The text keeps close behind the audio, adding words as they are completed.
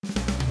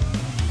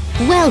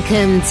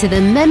Welcome to the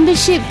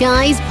Membership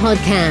Guys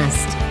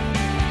podcast.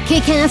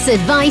 Kick-ass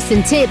advice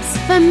and tips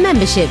for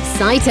membership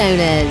site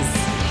owners.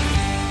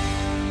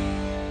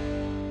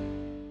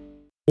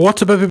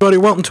 What's up, everybody?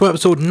 Welcome to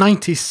episode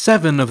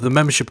 97 of the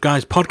Membership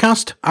Guys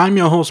podcast. I'm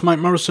your host, Mike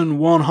Morrison,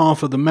 one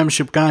half of the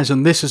Membership Guys,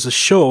 and this is a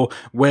show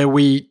where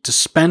we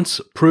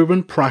dispense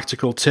proven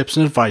practical tips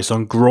and advice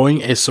on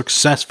growing a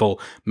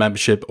successful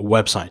membership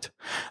website.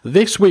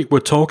 This week, we're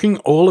talking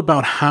all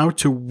about how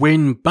to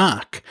win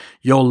back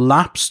your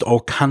lapsed or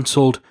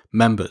cancelled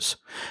members.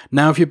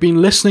 Now, if you've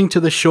been listening to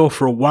this show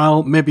for a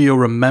while, maybe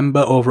you're a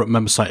member over at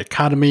MemberSite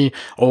Academy,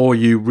 or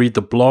you read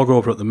the blog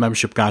over at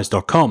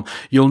themembershipguys.com,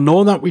 you'll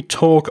know that we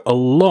talk a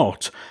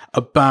lot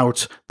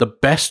about the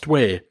best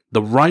way,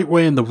 the right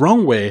way and the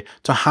wrong way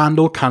to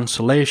handle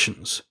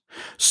cancellations.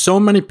 So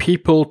many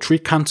people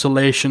treat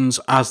cancellations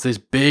as this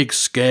big,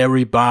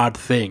 scary, bad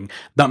thing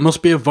that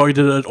must be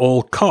avoided at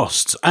all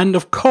costs. And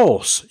of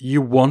course,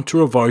 you want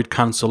to avoid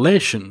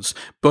cancellations,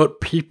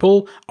 but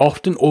people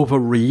often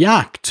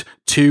overreact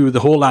to the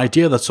whole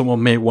idea that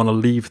someone may want to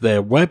leave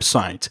their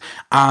website.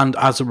 And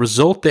as a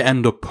result, they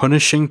end up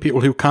punishing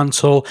people who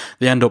cancel.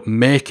 They end up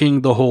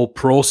making the whole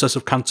process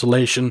of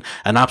cancellation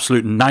an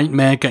absolute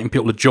nightmare, getting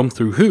people to jump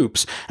through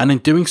hoops. And in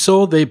doing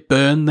so, they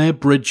burn their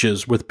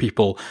bridges with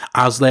people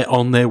as they're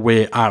on their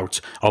way out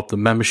of the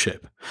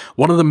membership.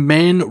 One of the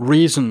main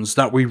reasons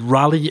that we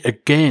rally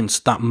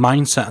against that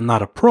mindset and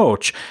that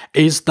approach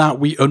is that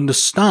we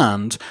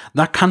understand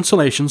that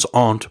cancellations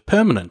aren't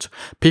permanent.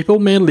 People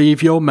may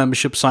leave your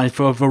membership site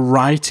for a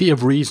variety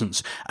of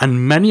reasons,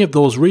 and many of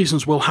those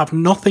reasons will have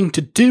nothing to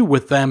do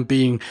with them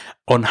being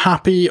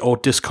unhappy or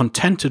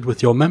discontented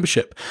with your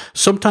membership.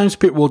 Sometimes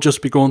people will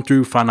just be going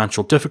through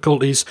financial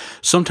difficulties.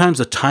 Sometimes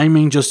the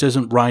timing just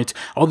isn't right.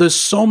 Or there's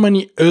so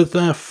many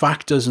other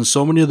factors and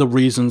so many other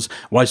reasons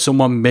why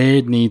someone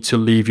may need to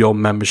leave your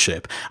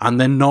membership, and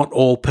they're not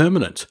all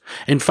permanent.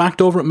 In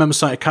fact, over at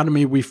MemberSite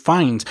Academy, we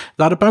find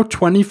that about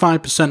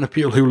 25% of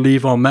people who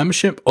leave our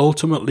membership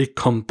ultimately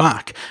come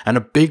back. And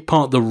a big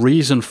part of the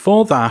reason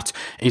for that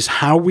is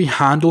how we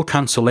handle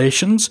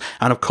cancellations,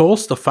 and of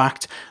course, the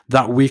fact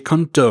that we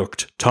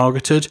conduct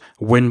targeted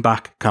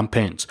win-back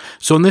campaigns.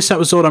 So in this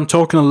episode, I'm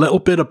talking a little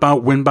bit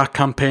about win-back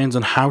campaigns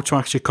and how to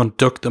actually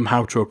conduct them,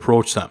 how to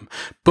approach them.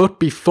 But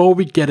before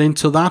we get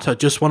into that, I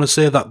just want to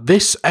say that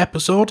this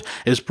episode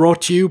is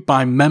brought to you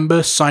by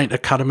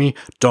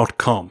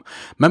MemberSiteAcademy.com.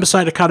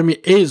 MemberSite Academy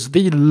is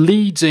the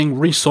leading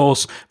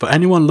resource for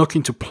anyone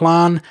looking to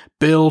plan,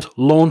 build,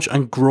 launch,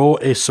 and grow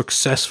a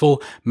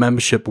successful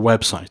membership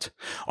website.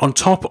 On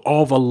top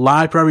of a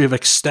library of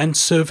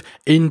extensive,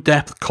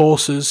 in-depth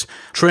courses,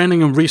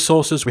 training and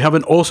resources, we have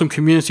an awesome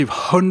community of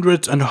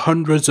hundreds and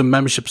hundreds of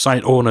membership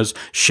site owners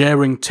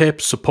sharing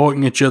tips,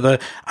 supporting each other,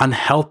 and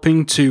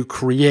helping to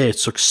create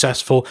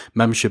successful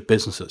membership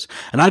businesses.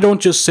 And I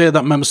don't just say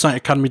that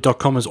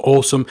MemberSiteAcademy.com is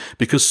awesome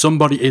because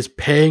somebody is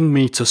paying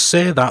me to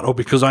say that or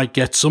because I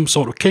get some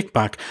sort of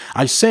kickback.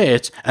 I say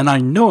it and I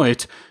know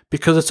it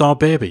because it's our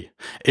baby.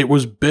 It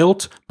was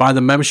built by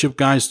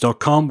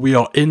themembershipguys.com. We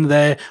are in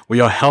there.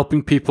 We are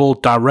helping people,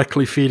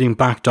 directly feeding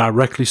back,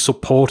 directly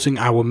supporting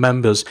our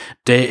members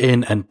day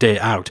in and day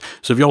out.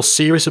 So if you're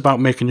serious about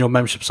making your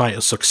membership site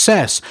a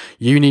success,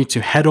 you need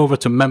to head over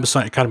to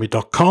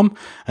membersiteacademy.com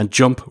and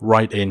jump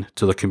right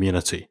into the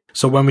community.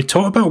 So when we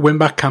talk about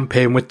win-back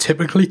campaign, we're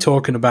typically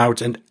talking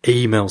about an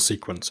email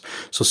sequence.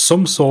 So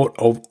some sort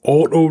of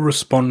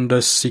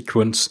autoresponder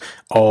sequence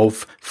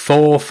of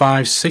 4,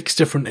 5, 6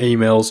 different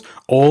emails,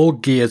 all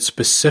geared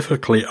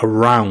specifically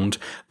around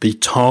the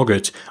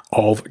target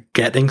of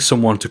getting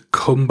someone to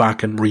come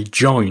back and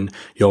rejoin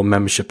your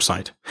membership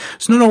site.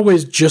 It's not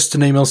always just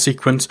an email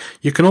sequence.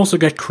 You can also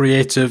get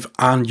creative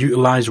and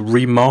utilize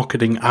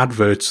remarketing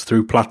adverts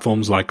through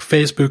platforms like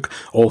Facebook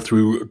or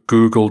through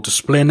Google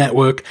Display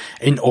Network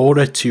in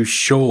order to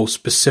show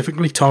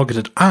specifically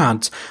targeted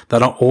ads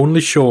that are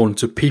only shown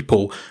to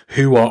people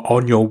who are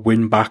on your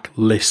win-back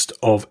list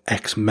of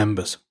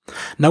ex-members.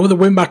 Now, with a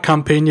win-back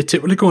campaign, you're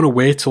typically going to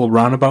wait till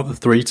around about the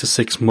 3 to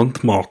 6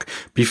 month mark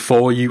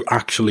before you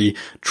actually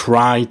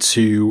try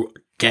to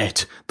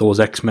get those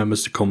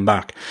ex-members to come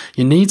back.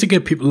 You need to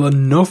give people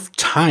enough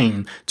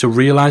time to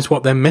realize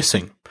what they're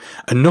missing.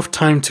 Enough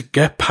time to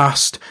get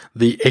past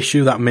the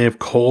issue that may have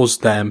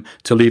caused them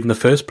to leave in the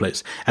first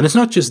place. And it's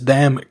not just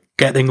them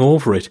getting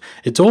over it.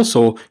 It's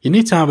also, you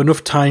need to have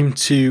enough time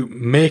to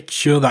make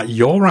sure that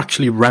you're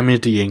actually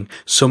remedying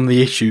some of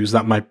the issues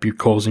that might be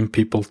causing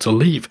people to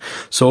leave.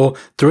 So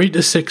 3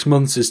 to 6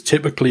 months is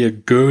typically a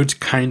good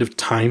kind of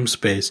time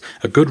space,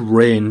 a good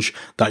range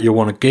that you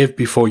want to give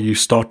before you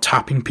start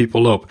tapping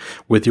people up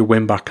with your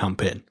win-back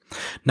campaign.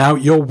 Now,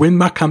 your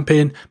win-back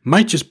campaign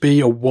might just be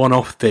a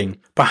one-off thing.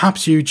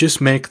 Perhaps you just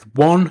make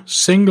one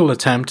single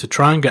attempt to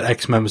try and get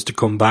ex-members to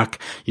come back.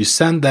 You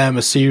send them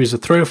a series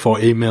of 3 or 4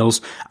 emails,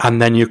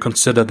 and then you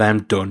consider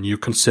them done. You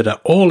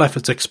consider all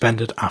efforts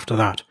expended after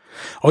that.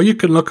 Or you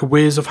can look at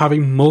ways of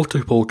having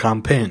multiple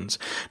campaigns.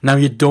 Now,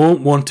 you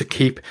don't want to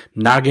keep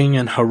nagging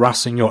and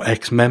harassing your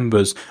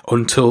ex-members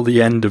until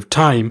the end of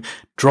time,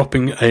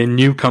 dropping a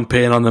new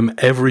campaign on them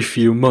every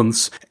few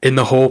months in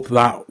the hope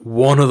that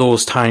one of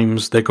those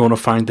times they're going to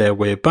find their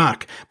way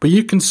back. But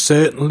you can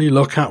certainly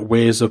look at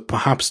ways of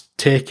perhaps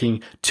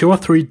taking 2 or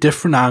 3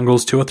 different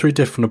angles, 2 or 3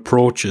 different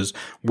approaches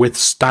with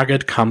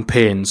staggered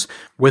campaigns,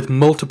 with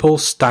multiple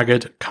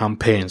staggered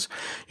campaigns.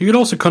 You could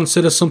also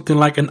consider something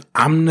like an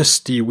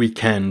amnesty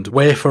weekend,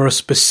 where for a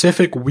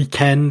specific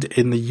weekend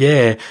in the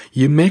year,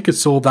 you make it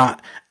so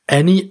that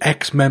any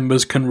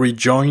ex-members can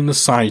rejoin the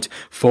site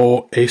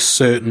for a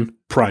certain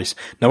price.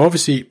 Now,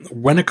 obviously,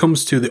 when it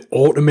comes to the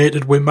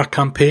automated win-back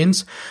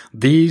campaigns,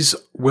 these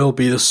will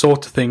be the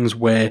sort of things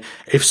where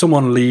if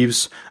someone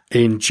leaves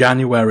in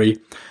January,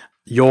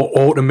 your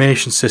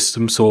automation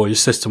system, so your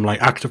system like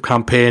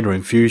ActiveCampaign or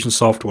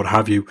Infusionsoft, what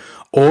have you,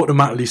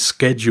 automatically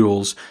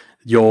schedules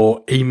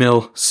your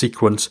email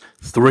sequence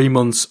 3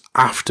 months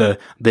after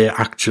they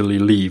actually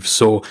leave.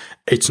 So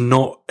it's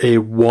not a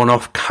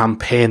one-off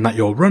campaign that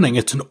you're running.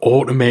 It's an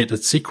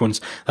automated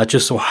sequence that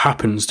just so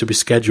happens to be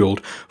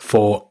scheduled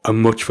for a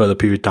much further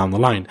period down the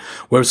line.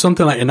 Whereas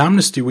something like an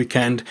amnesty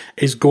weekend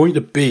is going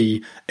to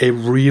be a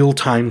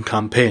real-time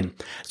campaign.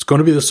 It's going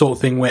to be the sort of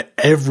thing where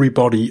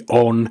everybody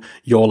on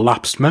your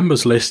lapsed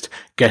members list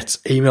gets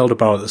emailed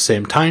about at the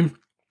same time.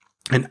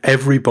 And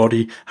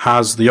everybody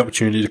has the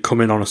opportunity to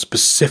come in on a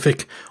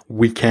specific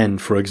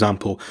weekend, for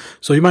example.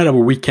 So you might have a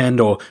weekend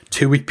or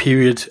 2-week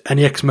period.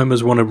 Any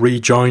ex-members want to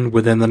rejoin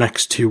within the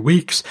next 2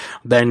 weeks,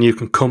 then you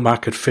can come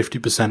back at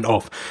 50%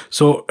 off.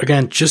 So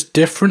again, just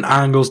different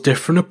angles,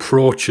 different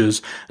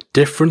approaches,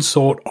 different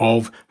sort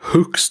of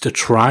hooks to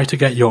try to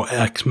get your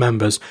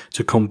ex-members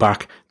to come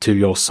back to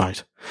your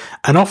site.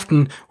 And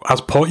often, as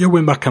part of your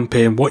win-back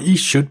campaign, what you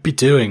should be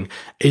doing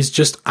is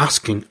just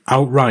asking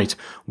outright,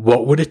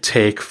 what would it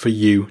take for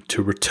you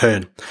to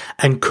return?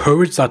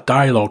 Encourage that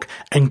dialogue.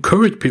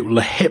 Encourage people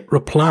to hit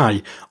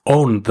reply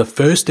on the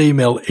first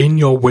email in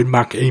your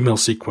win-back email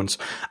sequence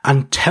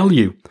and tell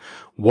you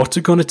what's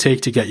it going to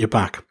take to get you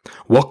back.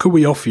 What could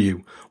we offer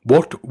you?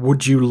 What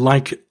would you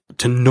like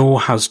to know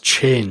has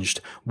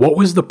changed? What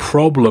was the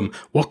problem?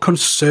 What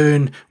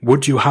concern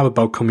would you have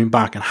about coming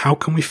back, and how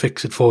can we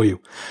fix it for you?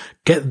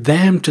 Get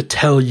them to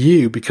tell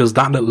you, because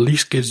that at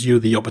least gives you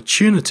the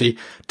opportunity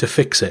to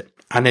fix it.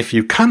 And if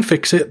you can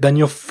fix it, then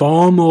you're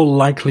far more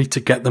likely to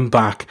get them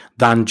back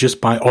than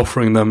just by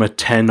offering them a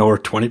 10 or a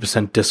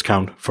 20%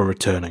 discount for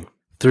returning.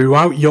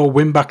 Throughout your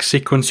win-back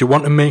sequence, you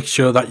want to make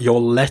sure that you're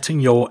letting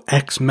your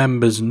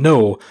ex-members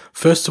know,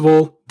 first of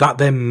all, that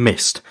they're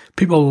missed.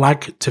 People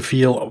like to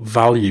feel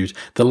valued.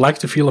 They like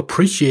to feel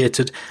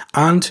appreciated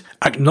and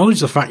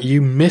acknowledge the fact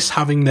you miss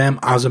having them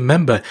as a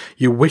member.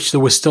 You wish they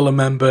were still a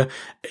member.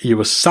 You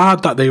were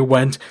sad that they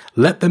went.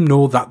 Let them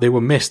know that they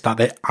were missed, that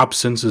their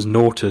absence is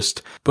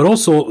noticed. But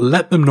also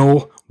let them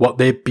know what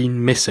they've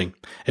been missing.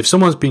 If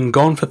someone's been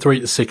gone for 3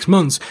 to 6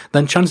 months,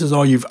 then chances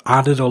are you've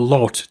added a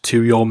lot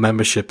to your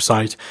membership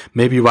site.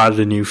 Maybe you've added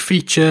a new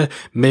feature.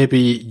 Maybe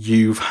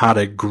you've had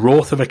a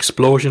growth of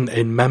explosion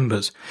in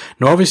members.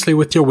 Now, obviously,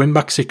 with your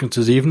win-back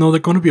sequences, even though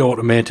they're going to be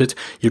automated,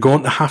 you're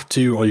going to have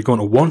to, or you're going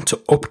to want to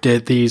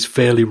update these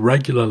fairly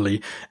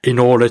regularly in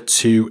order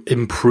to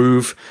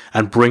improve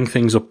and bring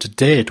things up to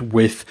date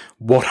with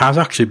what has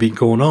actually been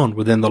going on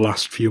within the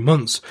last few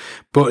months.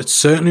 But it's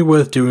certainly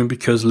worth doing,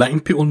 because letting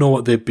people know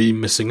what they've been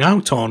missing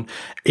out on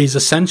is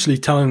essentially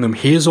telling them,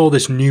 here's all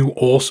this new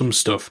awesome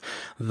stuff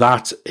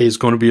that is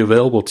going to be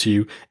available to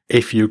you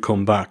if you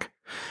come back.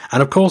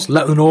 And of course,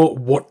 let them know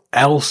what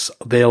else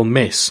they'll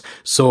miss.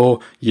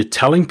 So you're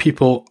telling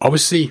people,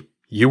 obviously,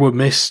 you were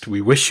missed. We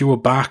wish you were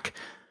back.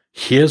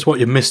 Here's what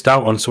you missed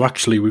out on. So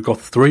actually, we've got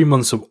 3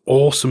 months of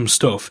awesome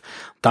stuff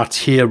that's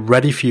here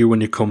ready for you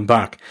when you come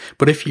back.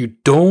 But if you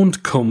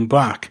don't come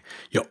back,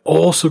 you're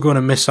also going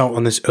to miss out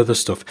on this other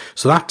stuff.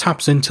 So that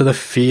taps into the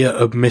fear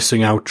of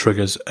missing out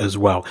triggers as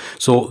well.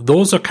 So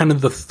those are kind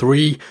of the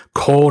 3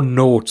 core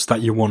notes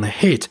that you want to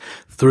hit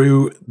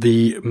through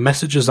the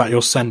messages that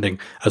you're sending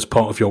as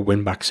part of your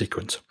win-back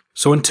sequence.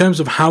 So in terms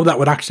of how that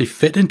would actually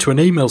fit into an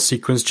email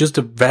sequence, just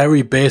a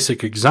very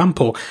basic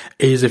example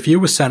is if you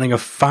were sending a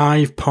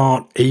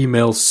 5-part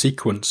email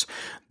sequence,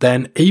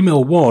 then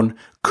email 1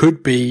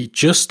 could be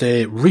just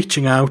a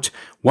reaching out,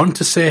 wanting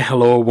to say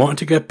hello, wanting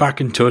to get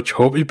back in touch,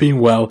 hope you've been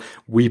well,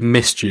 we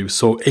missed you.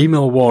 So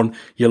email 1,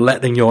 you're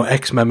letting your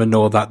ex-member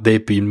know that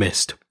they've been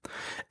missed.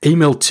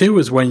 Email 2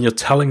 is when you're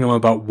telling them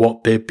about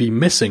what they've been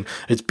missing.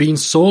 It's been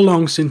so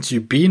long since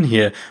you've been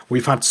here.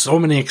 We've had so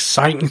many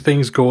exciting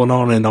things going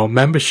on in our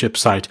membership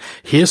site.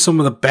 Here's some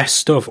of the best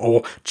stuff,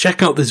 or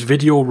check out this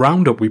video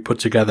roundup we put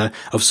together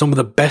of some of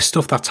the best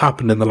stuff that's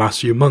happened in the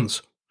last few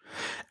months.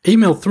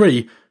 Email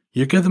 3,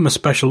 you give them a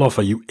special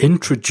offer. You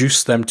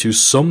introduce them to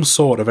some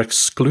sort of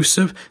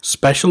exclusive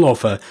special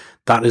offer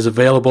that is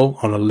available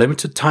on a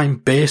limited time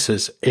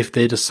basis if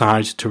they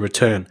decide to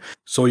return.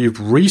 So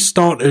you've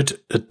restarted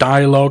a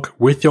dialogue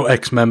with your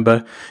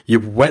ex-member.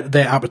 You've whet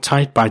their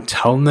appetite by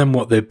telling them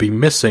what they've been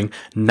missing.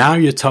 Now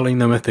you're telling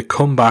them if they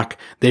come back,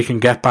 they can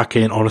get back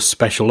in on a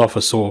special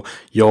offer. So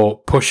you're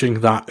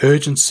pushing that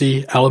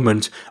urgency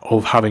element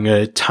of having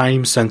a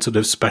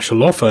time-sensitive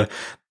special offer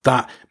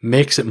that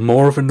makes it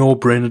more of a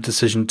no-brainer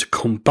decision to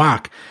come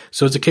back.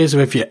 So it's a case of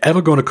if you're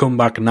ever going to come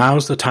back,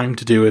 now's the time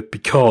to do it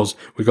because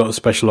we've got a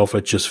special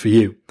offer just for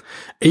you.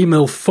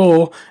 Email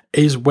 4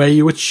 is where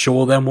you would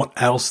show them what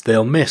else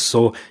they'll miss.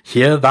 So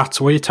here,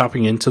 that's where you're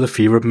tapping into the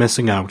fear of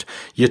missing out.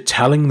 You're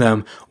telling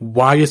them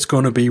why it's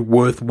going to be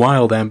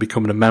worthwhile them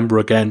becoming a member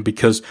again,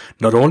 because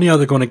not only are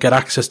they going to get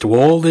access to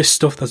all this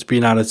stuff that's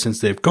been added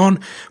since they've gone,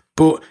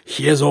 but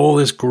here's all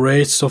this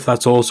great stuff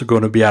that's also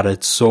going to be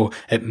added. So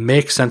it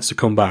makes sense to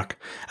come back.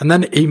 And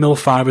then email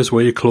 5 is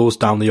where you close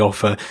down the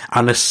offer.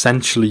 And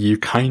essentially you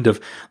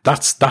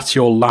that's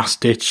your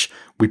last ditch.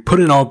 We put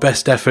in our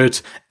best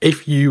efforts.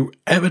 If you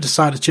ever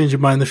decide to change your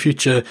mind in the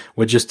future,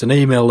 we're just an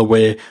email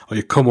away, or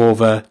you come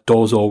over,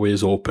 doors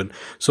always open.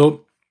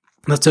 So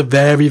that's a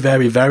very,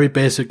 very, very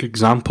basic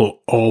example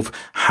of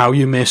how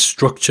you may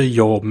structure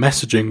your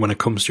messaging when it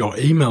comes to your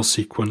email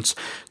sequence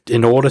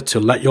in order to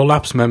let your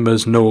lapsed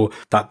members know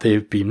that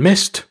they've been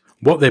missed,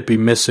 what they've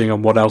been missing,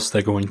 and what else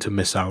they're going to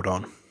miss out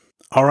on.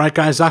 Alright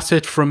guys, that's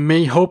it from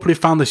me. Hopefully you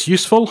found this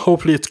useful.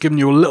 Hopefully it's given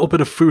you a little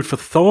bit of food for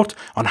thought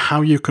on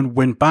how you can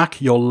win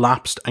back your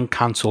lapsed and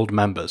cancelled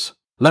members.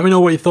 Let me know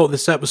what you thought of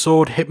this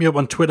episode. Hit me up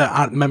on Twitter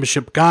at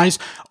membershipguys,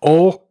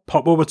 or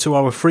pop over to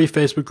our free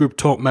Facebook group,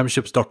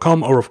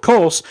 talkmemberships.com, or of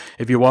course,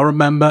 if you are a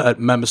member at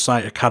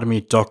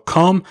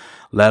membersiteacademy.com,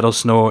 let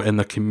us know in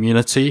the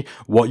community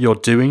what you're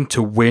doing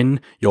to win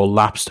your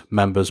lapsed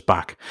members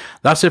back.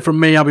 That's it from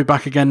me. I'll be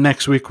back again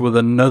next week with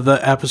another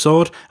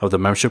episode of the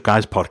Membership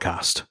Guys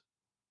podcast.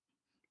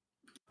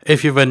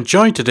 If you've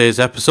enjoyed today's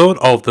episode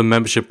of the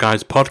Membership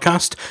Guys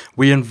podcast,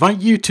 we invite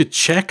you to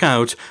check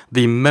out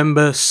the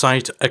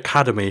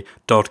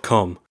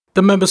membersiteacademy.com.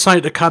 The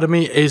Membersite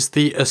Academy is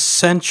the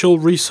essential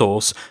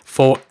resource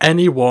for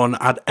anyone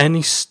at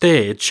any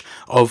stage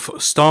of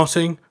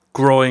starting,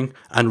 growing,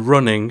 and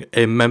running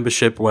a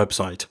membership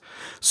website.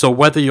 So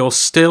whether you're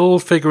still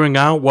figuring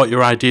out what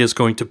your idea is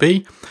going to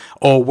be,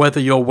 or whether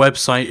your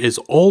website is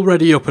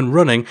already up and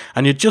running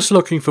and you're just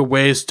looking for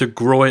ways to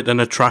grow it and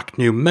attract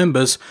new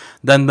members,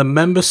 then the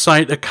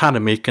Membersite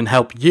Academy can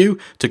help you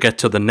to get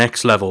to the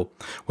next level.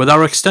 With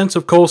our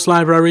extensive course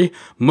library,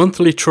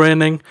 monthly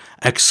training,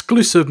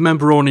 exclusive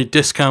member-only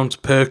discounts,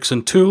 perks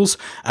and tools,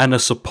 and a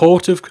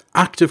supportive,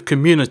 active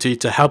community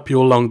to help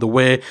you along the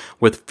way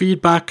with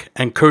feedback,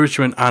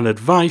 encouragement and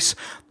advice,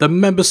 the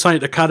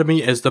Membersite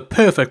Academy is the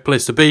perfect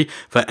place to be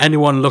for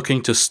anyone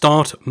looking to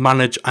start,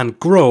 manage and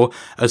grow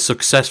a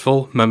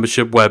successful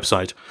membership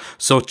website.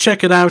 So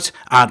check it out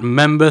at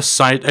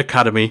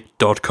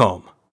membersiteacademy.com.